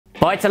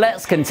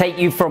Buy-to-lets can take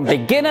you from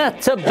beginner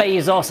to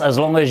Bezos as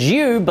long as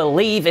you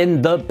believe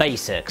in the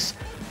basics.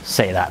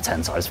 Say that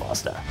 10 times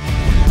faster.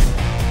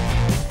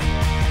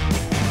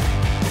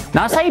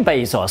 Now I say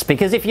Bezos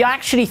because if you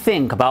actually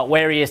think about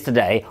where he is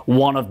today,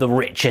 one of the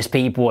richest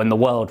people in the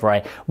world,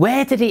 right?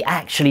 Where did he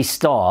actually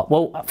start?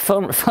 Well,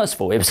 first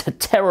of all, it was a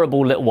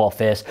terrible little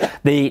office.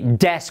 The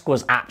desk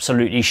was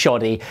absolutely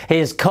shoddy.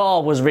 His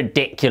car was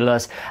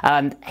ridiculous.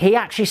 And he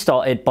actually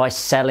started by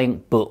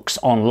selling books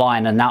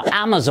online. And now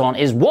Amazon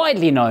is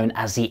widely known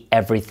as the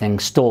everything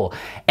store.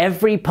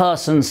 Every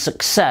person's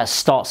success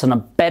starts on a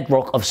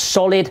bedrock of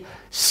solid,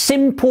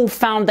 simple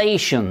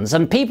foundations,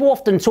 and people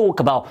often talk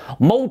about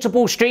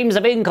multiple streams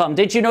of income.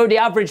 Did you know the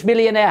average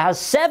millionaire has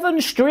 7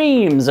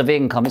 streams of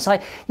income? It's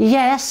like,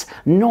 yes,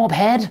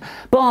 knobhead,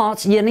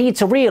 but you need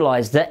to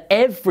realize that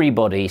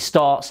everybody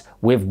starts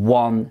with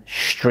one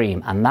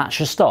stream, and that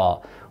should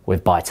start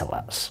with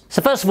buy-to-lets.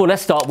 So first of all,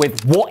 let's start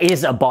with what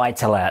is a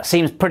buy-to-let.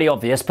 Seems pretty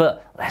obvious,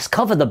 but let's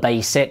cover the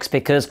basics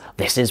because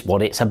this is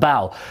what it's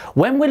about.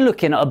 When we're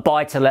looking at a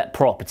buy-to-let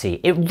property,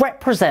 it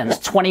represents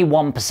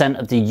 21%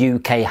 of the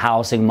UK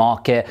housing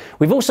market.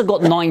 We've also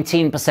got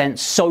 19%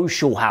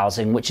 social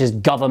housing, which is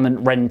government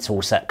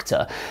rental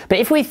sector. But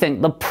if we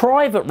think the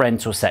private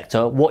rental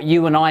sector, what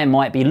you and I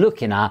might be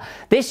looking at,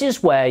 this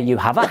is where you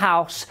have a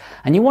house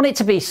and you want it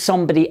to be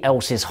somebody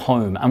else's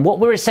home. And what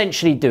we're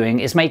essentially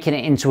doing is making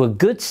it into a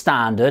good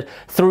standard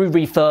through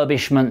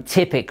refurbishment.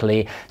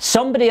 Typically,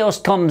 somebody else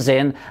comes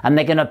in and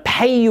they're going to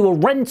pay you a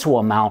rental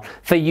amount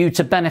for you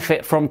to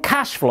benefit from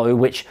cash flow,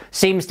 which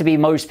seems to be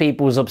most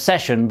people's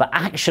obsession, but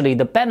actually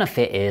the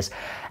benefit is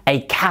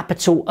a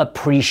capital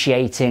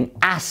appreciating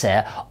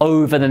asset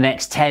over the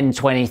next 10,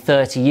 20,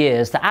 30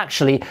 years that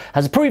actually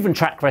has a proven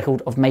track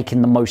record of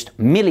making the most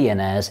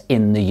millionaires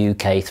in the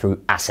UK through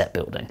asset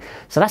building.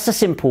 So that's a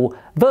simple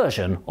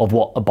version of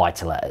what a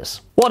buy-to-let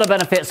is. What are the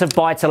benefits of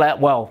buy-to-let?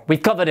 Well,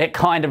 we've covered it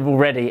kind of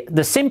already.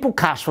 The simple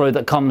cash flow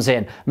that comes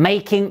in,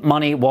 making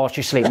money whilst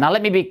you sleep. Now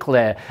let me be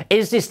clear,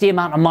 is this the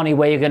amount of money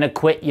where you're going to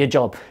quit your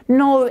job?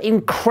 No,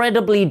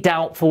 incredibly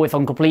doubtful if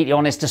I'm completely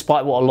honest,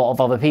 despite what a lot of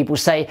other people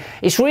say.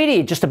 It's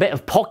really just a bit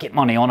of pocket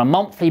money on a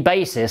monthly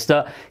basis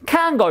that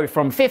can go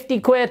from 50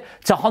 quid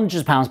to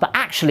hundreds of pounds, but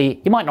actually,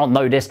 you might not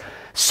know this,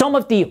 some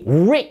of the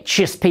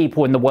richest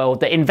people in the world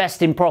that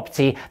invest in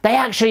property, they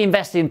actually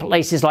invest in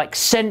places like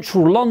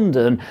central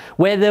London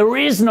where there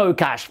is no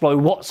cash flow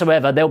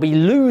whatsoever. They'll be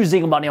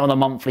losing money on a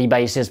monthly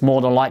basis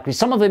more than likely.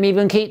 Some of them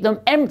even keep them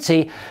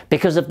empty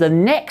because of the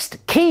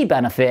next key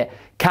benefit,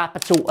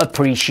 capital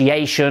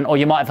appreciation, or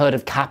you might have heard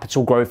of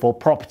capital growth or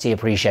property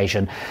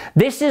appreciation.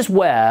 This is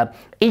where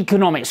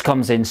economics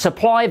comes in,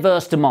 supply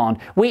versus demand.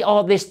 We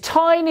are this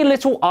tiny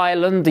little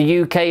island, the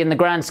UK in the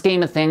grand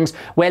scheme of things,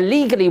 where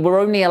legally we're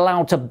only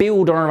allowed to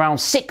build on around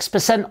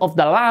 6% of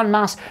the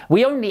landmass.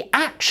 We only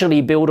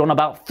actually build on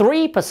about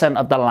 3%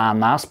 of the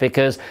landmass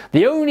because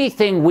the only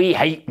thing we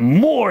hate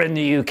more in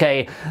the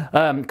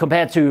UK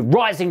compared to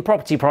rising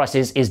property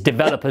prices is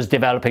developers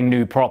developing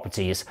new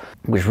properties,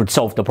 which would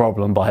solve the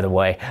problem, by the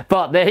way.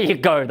 But there you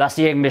go, that's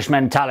the English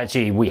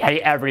mentality. We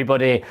hate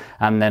everybody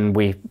and then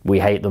we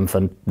hate them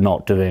for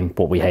not doing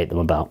what we hate them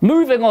about.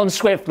 Moving on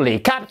swiftly,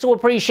 capital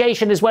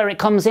appreciation is where it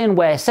comes in,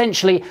 where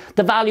essentially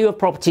the value of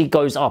property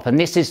goes up, and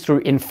this is through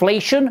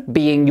inflation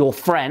being your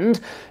friend,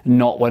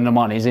 not when the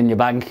money's in your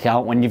bank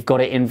account, when you've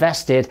got it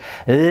invested,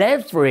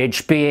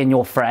 leverage being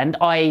your friend,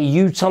 i.e.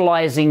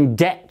 utilizing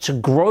debt to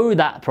grow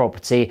that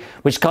property,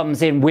 which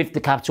comes in with the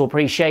capital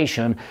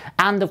appreciation,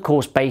 and of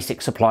course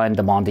basic supply and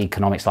demand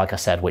economics, like I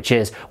said, which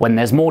is when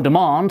there's more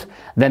demand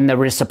than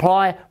there is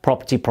supply,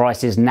 property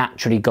prices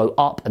naturally go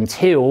up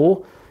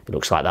until, it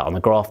looks like that on the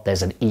graph,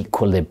 there's an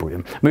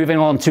equilibrium. Moving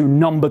on to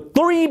number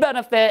 3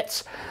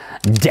 benefits,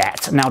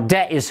 debt. Now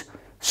debt is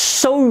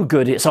so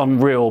good it's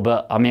unreal,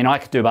 but I mean I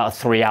could do about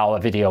a 3-hour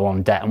video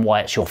on debt and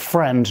why it's your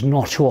friend,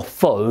 not your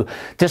foe.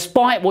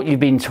 Despite what you've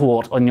been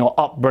taught on your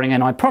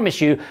upbringing, I promise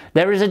you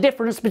there is a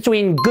difference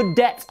between good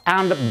debt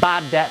and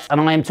bad debt, and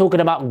I am talking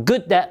about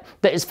good debt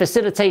that is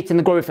facilitating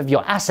the growth of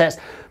your assets,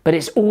 but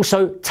it's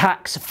also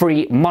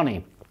tax-free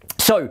money.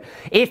 So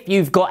if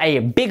you've got a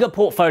bigger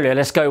portfolio,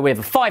 let's go with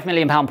a £5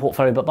 million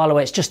portfolio, but by the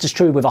way, it's just as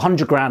true with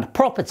 100 grand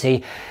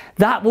property,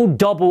 that will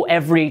double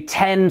every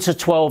 10 to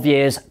 12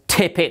 years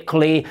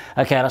typically.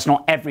 Okay, that's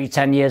not every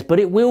 10 years, but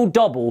it will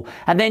double.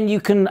 And then you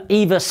can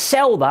either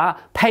sell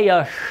that, pay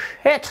a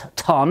shit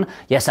ton,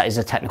 yes, that is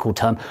a technical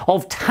term,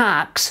 of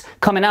tax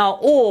coming out,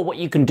 or what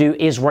you can do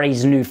is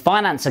raise new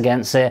finance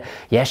against it.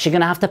 Yes, you're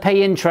going to have to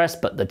pay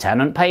interest, but the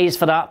tenant pays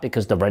for that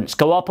because the rents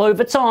go up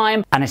over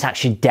time, and it's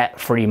actually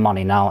debt-free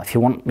money. Now, if you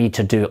want me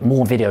to do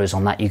more videos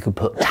on that, you could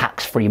put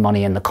tax-free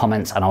money in the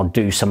comments and I'll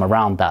do some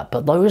around that.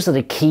 But those are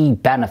the key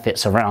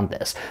benefits around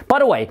this. By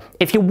the way,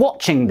 if you're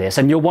watching this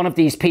and you're one of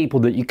these people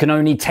that you can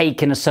only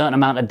take in a certain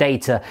amount of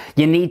data,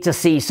 you need to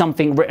see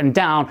something written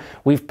down.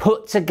 We've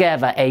put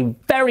together together a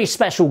very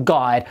special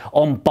guide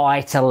on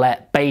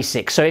buy-to-let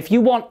basics. So if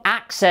you want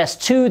access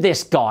to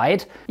this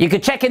guide, you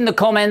could check in the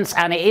comments,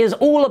 and it is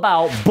all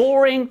about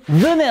boring,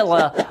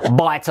 vanilla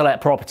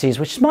buy-to-let properties,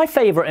 which is my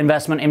favorite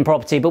investment in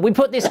property. But we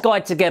put this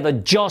guide together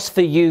just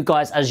for you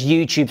guys as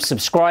YouTube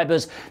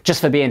subscribers,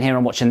 just for being here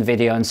and watching the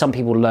video, and some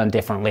people learn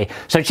differently.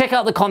 So check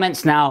out the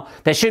comments now.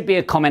 There should be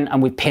a comment,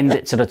 and we pinned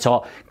it to the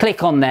top.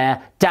 Click on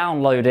there,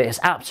 download it. It's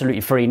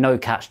absolutely free, no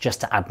catch,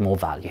 just to add more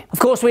value. Of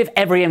course, with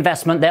every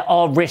investment, there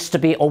are risks to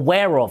be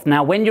aware of.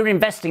 Now, when you're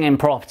investing in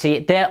property,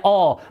 there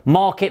are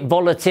market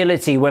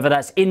volatility, whether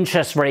that's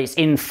interest rates,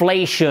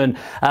 inflation,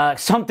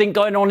 something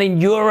going on in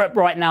Europe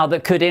right now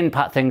that could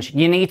impact things.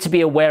 You need to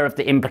be aware of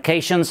the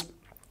implications.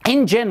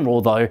 In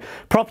general, though,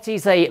 property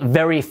is a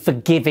very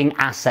forgiving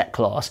asset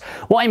class.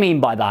 What I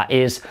mean by that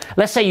is,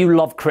 let's say you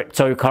love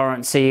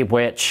cryptocurrency,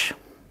 which,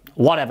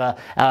 whatever,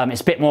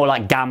 it's a bit more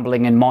like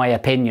gambling in my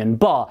opinion.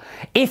 But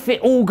if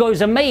it all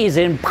goes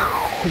amazing,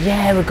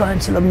 yeah, we're going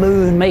to the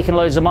moon, making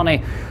loads of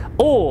money.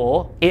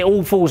 Or it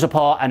all falls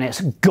apart and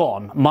it's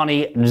gone.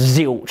 Money,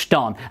 zilch,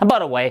 done. And by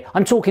the way,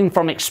 I'm talking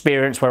from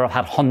experience where I've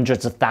had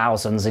hundreds of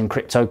thousands in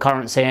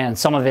cryptocurrency, and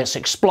some of it's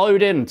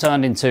exploded and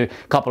turned into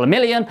a couple of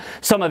million.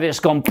 Some of it's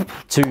gone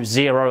to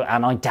zero,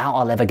 and I doubt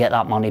I'll ever get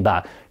that money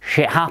back.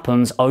 Shit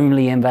happens.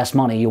 Only invest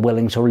money you're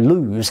willing to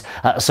lose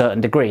at a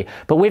certain degree.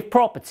 But with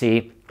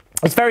property,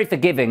 it's very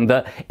forgiving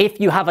that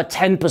if you have a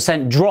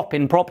 10% drop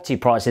in property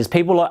prices,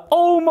 people are like,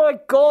 oh my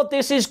God,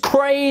 this is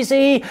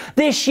crazy.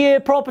 This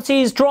year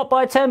properties dropped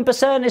by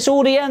 10%. It's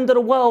all the end of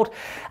the world.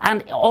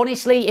 And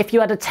honestly, if you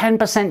had a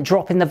 10%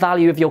 drop in the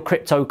value of your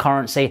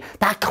cryptocurrency,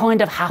 that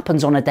kind of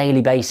happens on a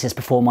daily basis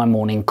before my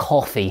morning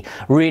coffee.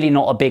 Really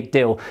not a big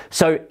deal.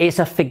 So it's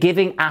a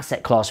forgiving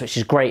asset class, which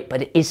is great,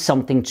 but it is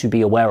something to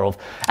be aware of.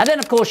 And then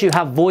of course you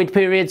have void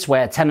periods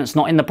where tenants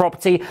not in the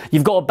property.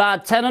 You've got a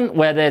bad tenant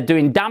where they're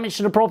doing damage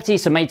to the property,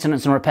 some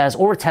maintenance and repairs,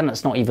 or a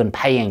tenant's not even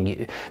paying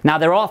you. Now,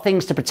 there are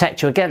things to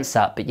protect you against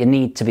that, but you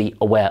need to be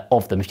aware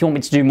of them. If you want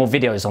me to do more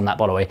videos on that,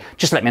 by the way,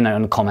 just let me know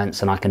in the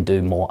comments and I can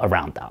do more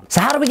around that. So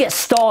how do we get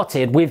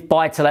started with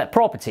buy-to-let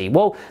property?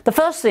 Well, the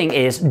first thing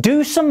is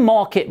do some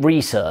market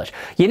research.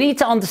 You need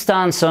to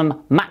understand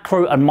some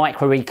macro and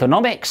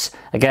microeconomics.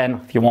 Again,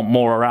 if you want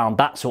more around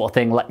that sort of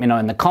thing, let me know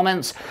in the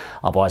comments.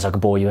 Otherwise, I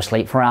could bore you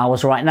asleep for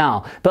hours right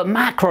now. But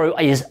macro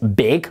is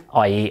big,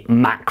 i.e.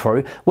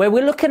 macro, where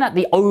we're looking at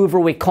the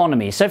overall economy.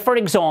 So for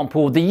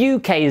example, the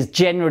UK is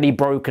generally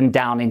broken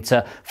down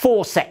into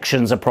 4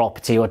 sections of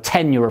property or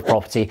tenure of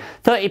property.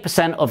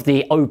 30% of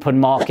the open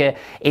market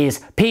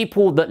is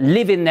people that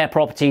live in their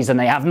properties and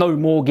they have no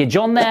mortgage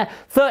on there.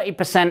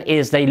 30%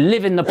 is they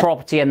live in the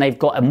property and they've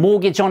got a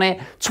mortgage on it.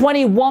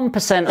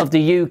 21% of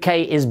the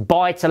UK is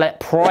buy-to-let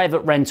private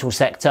rental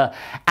sector,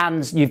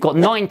 and you've got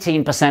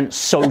 19%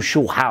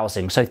 social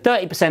housing. So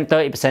 30%,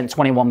 30%,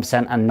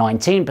 21% and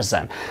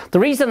 19%. The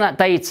reason that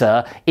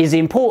data is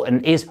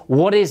important is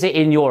what is it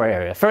in your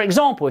area? For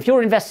example, if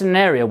you're investing in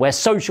an area where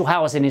social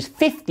housing is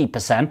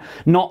 50%,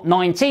 not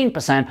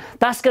 19%,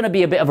 that's going to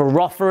be a bit of a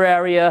rougher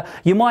area.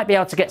 You might be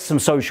able to get some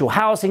social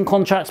housing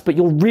contracts, but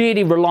you're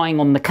really relying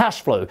on the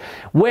cash flow.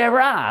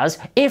 Whereas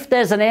if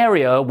there's an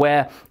area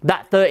where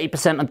that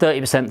 30% and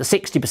 30%, the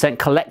 60%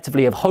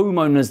 collectively of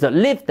homeowners that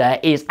live there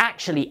is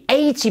actually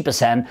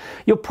 80%,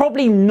 you're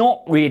probably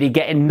not really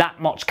getting that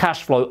much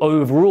cash flow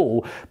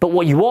overall. But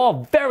what you are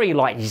very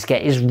likely to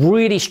get is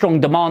really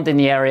strong demand in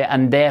the area,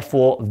 and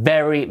therefore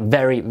very,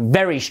 very,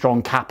 very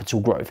strong capital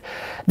growth.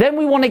 Then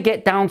we want to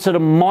get down to the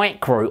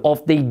micro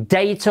of the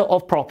data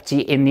of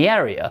property in the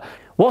area.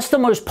 What's the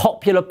most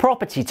popular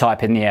property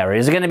type in the area?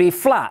 Is it going to be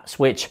flats?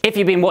 Which, if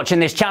you've been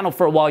watching this channel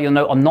for a while, you'll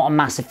know I'm not a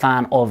massive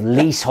fan of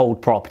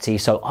leasehold property.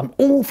 So I'm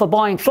all for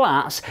buying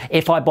flats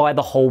if I buy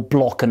the whole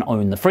block and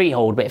own the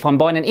freehold. But if I'm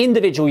buying an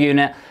individual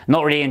unit,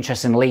 not really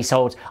interested in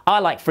leaseholds. I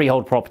like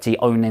freehold property,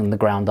 owning the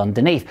ground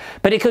underneath.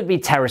 But it could be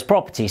terrace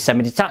property,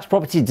 semi-detached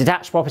property,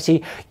 detached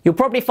property. You'll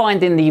probably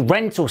find in the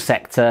rental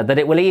sector that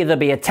it will either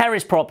be a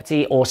terrace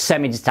property or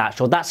semi-detached,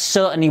 or that's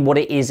certainly what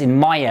it is in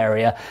my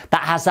area.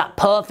 That has that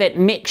perfect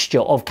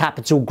mixture of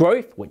capital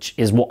growth, which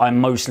is what I'm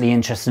mostly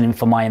interested in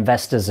for my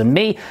investors and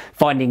me,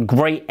 finding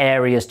great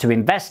areas to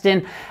invest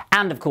in,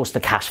 and of course the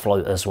cash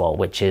flow as well,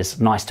 which is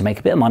nice to make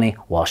a bit of money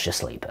whilst you're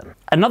sleeping.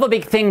 Another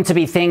big thing to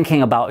be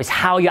thinking about is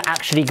how you're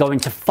actually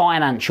going to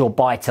finance your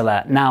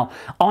buy-to-let. Now,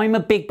 I'm a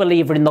big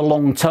believer in the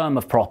long term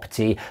of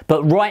property,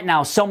 but right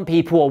now some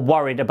people are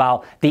worried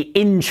about the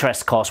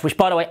interest cost, which,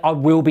 by the way, I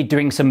will be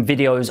doing some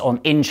videos on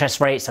interest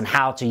rates and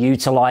how to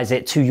utilize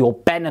it to your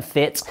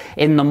benefit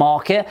in the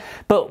market.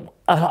 But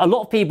a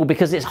lot of people,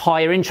 because it's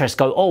higher interest,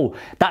 go, oh,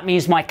 that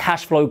means my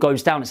cash flow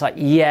goes down. It's like,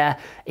 yeah,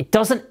 it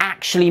doesn't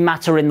actually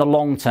matter in the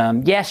long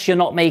term. Yes, you're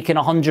not making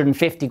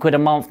 150 quid a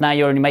month. Now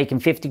you're only making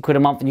 50 quid a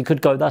month, and you could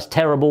go, that's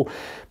terrible.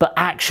 but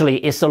actually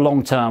it's the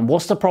long term.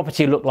 What's the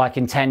property look like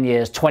in 10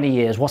 years, 20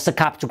 years? What's the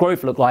capital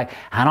growth look like?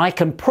 And I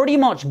can pretty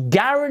much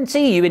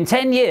guarantee you in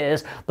 10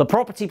 years, the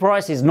property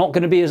price is not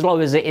going to be as low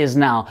as it is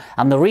now.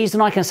 And the reason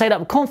I can say that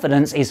with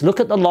confidence is look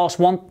at the last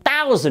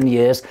 1,000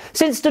 years.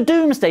 Since the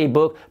Doomsday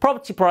Book,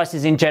 property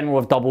prices in general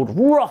have doubled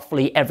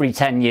roughly every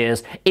 10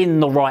 years in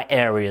the right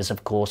areas,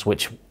 of course,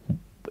 which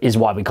is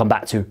why we come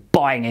back to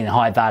buying in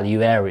high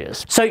value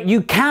areas. So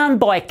you can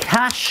buy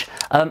cash.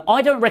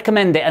 I don't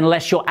recommend it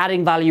unless you're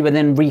adding value and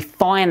then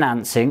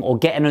refinancing or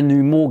getting a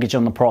new mortgage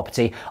on the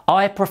property.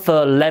 I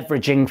prefer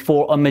leveraging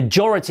for a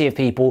majority of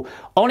people.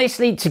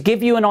 Honestly, to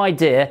give you an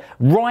idea,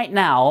 right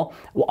now,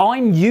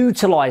 I'm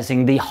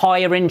utilizing the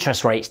higher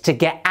interest rates to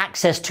get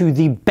access to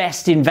the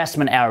best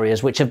investment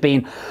areas, which have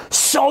been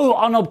so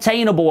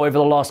unobtainable over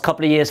the last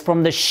couple of years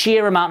from the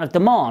sheer amount of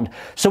demand.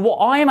 So what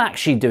I'm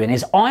actually doing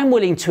is I'm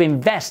willing to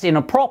invest in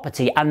a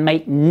property and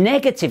make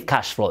negative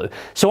cash flow.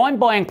 So I'm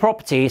buying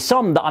property,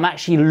 some that I'm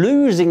actually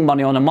losing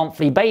money on a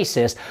monthly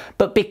basis,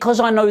 but because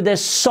I know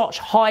there's such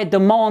high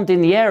demand in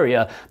the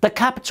area, the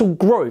capital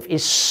growth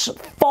is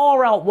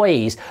far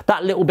outweighs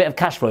that little bit of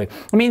cash flow.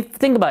 I mean,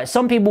 think about it.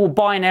 Some people will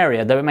buy an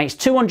area that it makes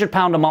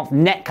 £200 a month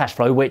net cash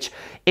flow, which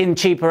in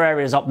cheaper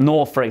areas up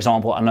north, for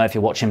example, I don't know if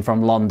you're watching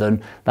from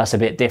London, that's a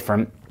bit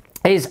different,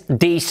 is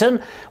decent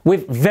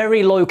with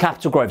very low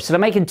capital growth. So they're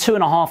making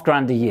 £2.5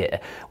 grand a year.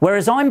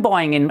 Whereas I'm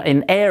buying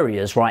in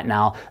areas right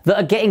now that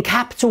are getting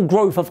capital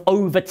growth of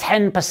over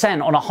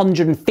 10% on a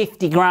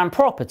 150 grand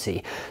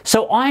property.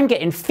 So I'm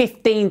getting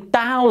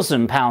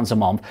 £15,000 a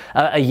month,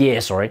 a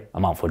year, sorry, a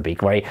month would be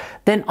great.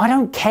 Then I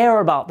don't care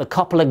about the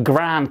couple of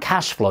grand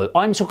cash flow.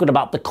 I'm talking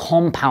about the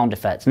compound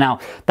effect. Now,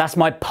 that's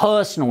my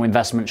personal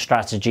investment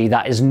strategy.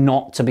 That is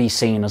not to be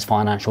seen as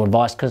financial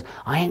advice because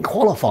I ain't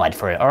qualified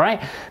for it, all right?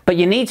 But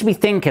you need to be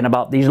thinking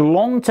about these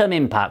long-term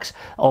impacts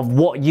of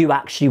what you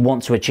actually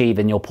want to achieve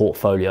in your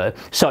portfolio.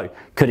 So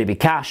could it be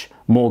cash,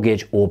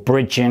 mortgage, or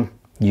bridging?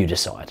 You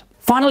decide.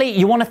 Finally,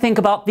 you want to think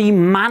about the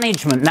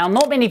management. Now,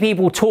 not many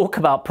people talk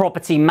about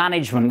property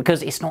management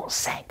because it's not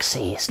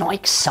sexy, it's not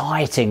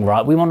exciting,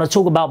 right? We want to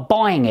talk about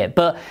buying it.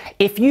 But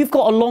if you've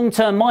got a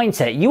long-term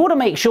mindset, you want to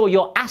make sure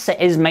your asset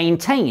is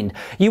maintained.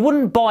 You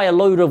wouldn't buy a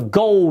load of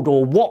gold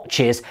or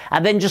watches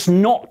and then just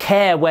not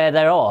care where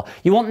they are.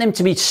 You want them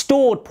to be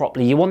stored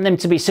properly. You want them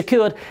to be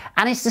secured.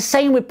 And it's the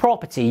same with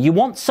property. You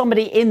want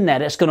somebody in there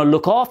that's going to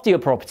look after your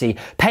property,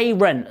 pay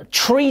rent,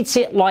 treat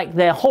it like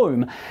their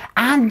home,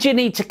 and you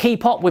need to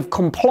keep up with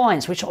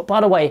compliance, which,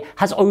 by the way,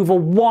 has over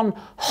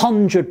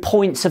 100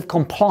 points of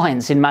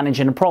compliance in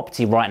managing a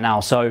property right now.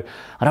 So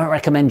I don't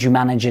recommend you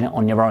managing it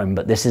on your own,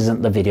 but this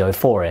isn't the video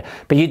for it.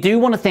 But you do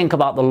want to think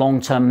about the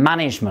long-term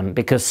management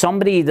because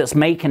somebody that's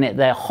making it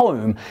their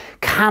home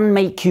can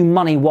make you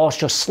money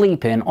whilst you're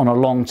sleeping on a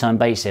long-term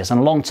basis.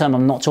 And long-term,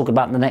 I'm not talking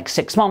about the next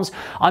 6 months.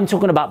 I'm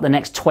talking about the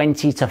next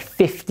 20 to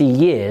 50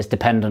 years,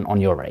 dependent on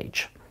your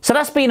age. So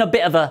that's been a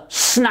bit of a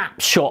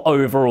snapshot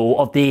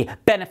overall of the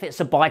benefits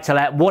of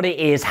buy-to-let, what it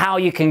is, how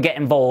you can get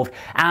involved.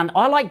 And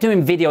I like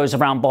doing videos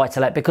around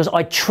buy-to-let because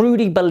I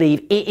truly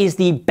believe it is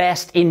the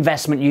best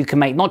investment you can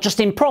make, not just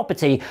in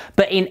property,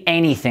 but in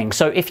anything.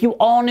 So if you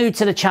are new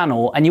to the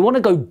channel and you want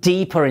to go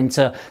deeper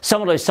into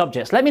some of those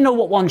subjects, let me know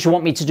what ones you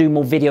want me to do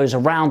more videos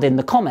around in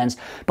the comments,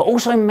 but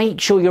also make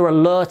sure you're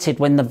alerted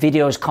when the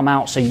videos come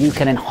out so you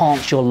can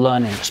enhance your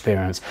learning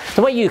experience.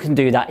 The way you can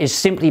do that is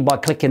simply by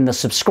clicking the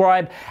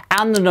subscribe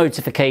and the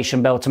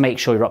notification bell to make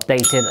sure you're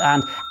updated.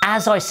 And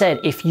as I said,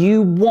 if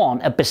you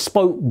want a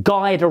bespoke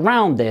guide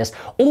around this,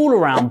 all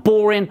around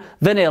boring,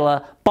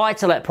 vanilla,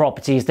 buy-to-let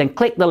properties, then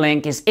click the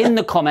link. It's in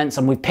the comments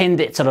and we've pinned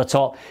it to the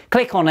top.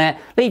 Click on it,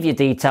 leave your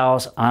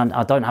details, and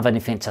I don't have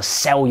anything to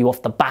sell you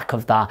off the back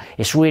of that.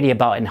 It's really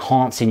about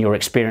enhancing your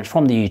experience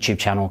from the YouTube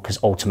channel because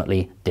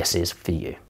ultimately this is for you.